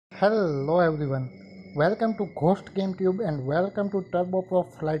Hello everyone, welcome to Ghost Game Tube and welcome to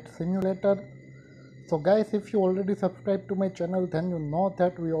Turboprop Flight Simulator. So guys, if you already subscribed to my channel, then you know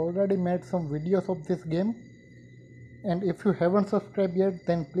that we already made some videos of this game. And if you haven't subscribed yet,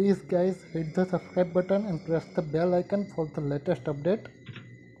 then please guys hit the subscribe button and press the bell icon for the latest update.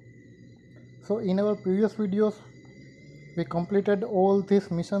 So in our previous videos, we completed all these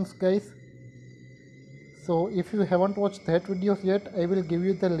missions guys. So if you haven't watched that videos yet, I will give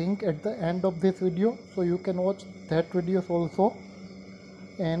you the link at the end of this video so you can watch that videos also.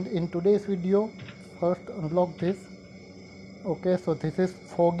 And in today's video, first unlock this. Okay, so this is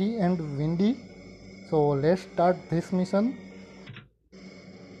foggy and windy. So let's start this mission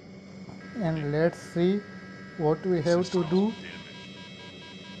and let's see what we have to do.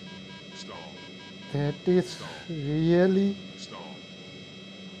 That is really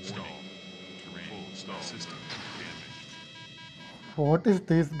what is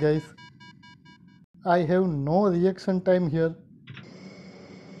this guys? I have no reaction time here.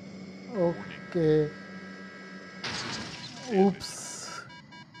 Okay. Oops.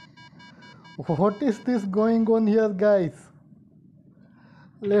 What is this going on here guys?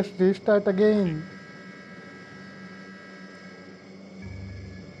 Let's restart again.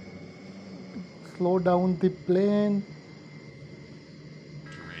 Slow down the plane.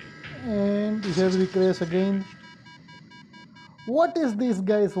 And here we crash again. What is this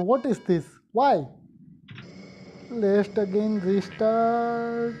guys? What is this? Why? Let's again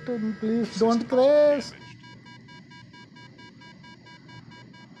restart. Please don't crash.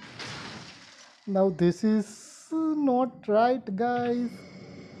 Now this is not right guys.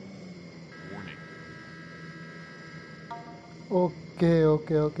 Okay.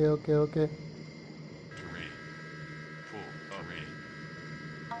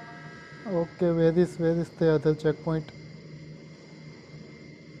 Okay, where is the other checkpoint?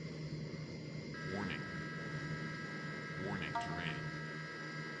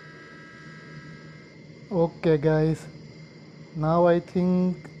 Okay guys, now I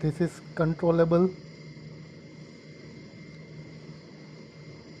think this is controllable.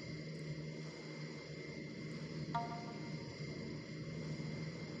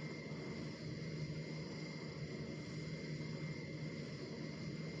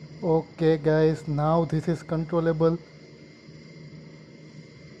 Okay guys, now this is controllable.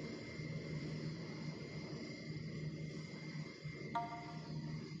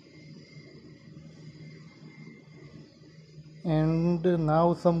 And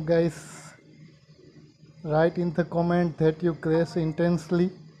now some guys write in the comment that you crash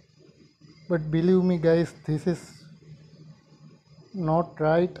intensely, but believe me guys, this is not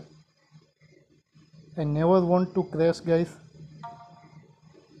right. I never want to crash guys,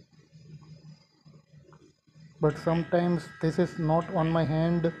 but sometimes this is not on my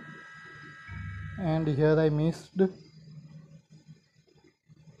hand and here I missed.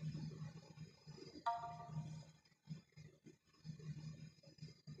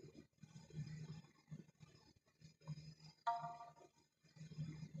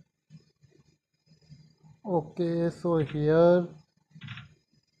 Okay, so here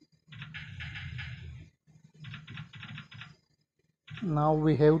now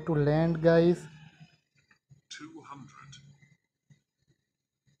we have to land guys. 200,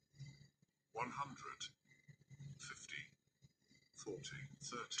 100, 50, 40,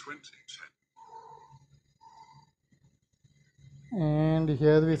 30, 20, 10. And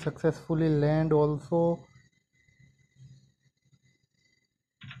here we successfully land also.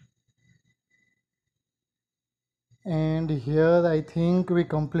 And here I think we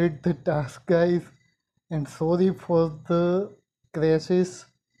complete the task guys, and sorry for the crashes.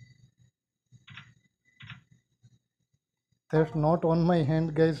 That's not on my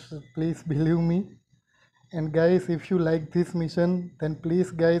hand guys, please believe me. And guys, if you like this mission, then please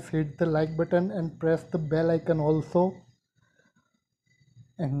guys hit the like button and press the bell icon also.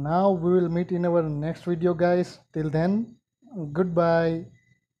 And now we will meet in our next video guys. Till then, goodbye.